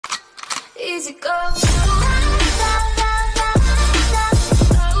easy go.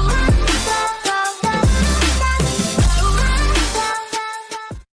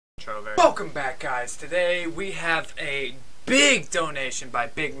 Welcome back, guys. Today we have a big donation by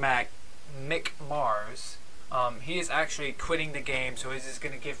Big Mac Mick Mars. He is actually quitting the game, so he's just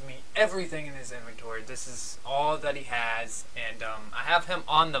going to give me everything in his inventory. This is all that he has, and I have him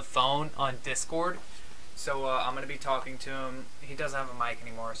on the phone on Discord, so I'm going to be talking to him. He doesn't have a mic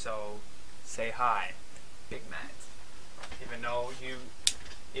anymore, so say hi, Big Mac.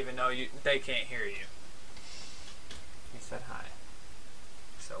 Even though they can't hear you. He said hi.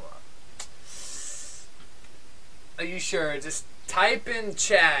 So, are you sure? Just type in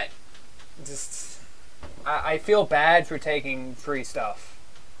chat. I feel bad for taking free stuff.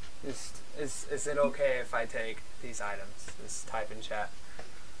 Is it okay if I take these items? Just type in chat.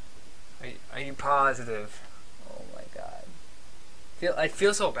 Are you positive? Oh my god. I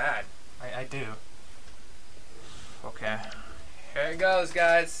feel so bad. I do. Okay. Here it goes,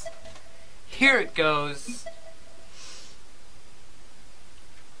 guys. Here it goes.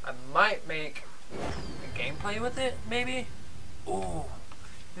 I might make a gameplay with it, maybe? Ooh.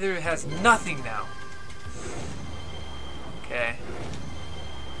 There has nothing now. Okay.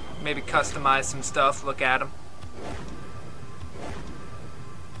 Maybe customize some stuff, look at them.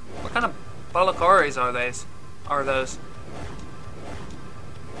 What kind of Balakaris are those?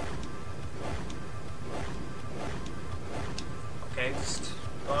 Okay, just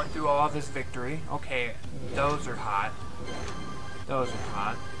going through all of this victory. Okay, those are hot. Those are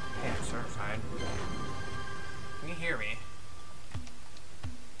hot. Pants certified. Can you hear me?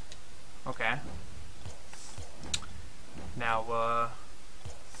 Okay. Now,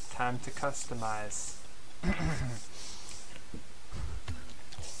 time to customize.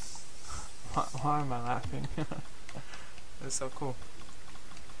 Why am I laughing? That's so cool.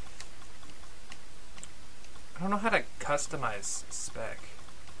 I don't know how to customize spec.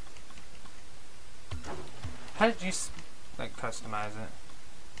 How did you like customize it?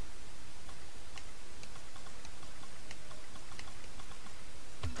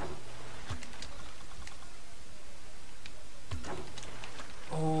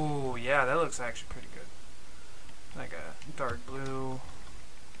 Oh yeah, that looks actually pretty good. Like a dark blue,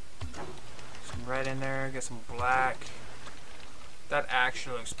 some red in there, get some black. That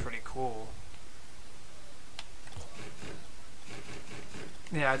actually looks pretty cool.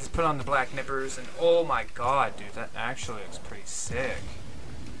 Yeah, I just put on the black nippers and oh my god, dude, that actually looks pretty sick.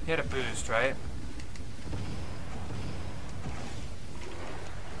 He had a boost, right?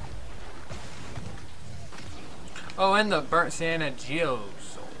 Oh, and the burnt Santa Geo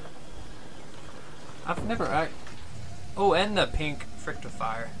Soul. I've never oh, and the pink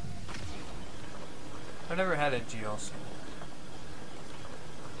Frictifier. I've never had a Geo Soul.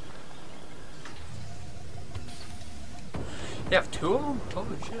 You have two of them?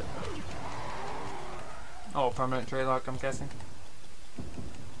 Holy shit. Oh, permanent Draylock, I'm guessing.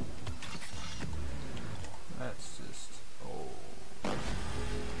 That's just... oh.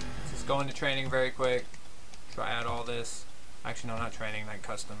 Let's just go into training very quick. Try out all this. Actually, no, not training, like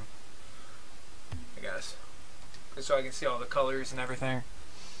custom. I guess. Just so I can see all the colors and everything.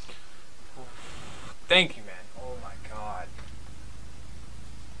 Thank you, man. Oh my god.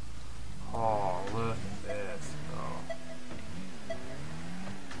 Oh, look at this. Oh.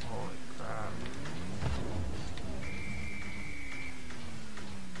 Holy crap.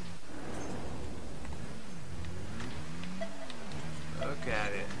 Look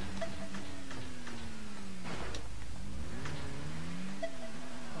at it.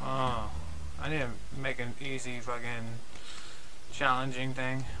 Oh, I need to make an easy fucking challenging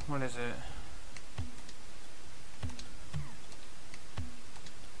thing. What is it?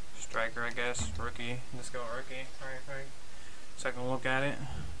 Striker, I guess. Rookie. Let's go rookie. Right. So I can look at it.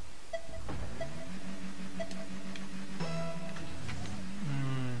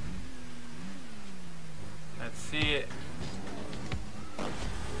 Let's see it.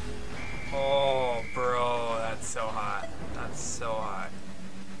 Oh, bro, that's so hot. That's so hot.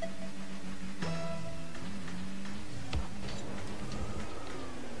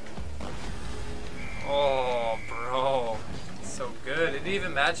 Oh, bro. It's so good. It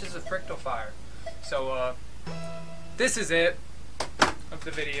even matches the Frictifier. So, this is it of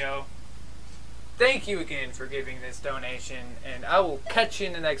the video. Thank you again for giving this donation, and I will catch you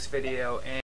in the next video. And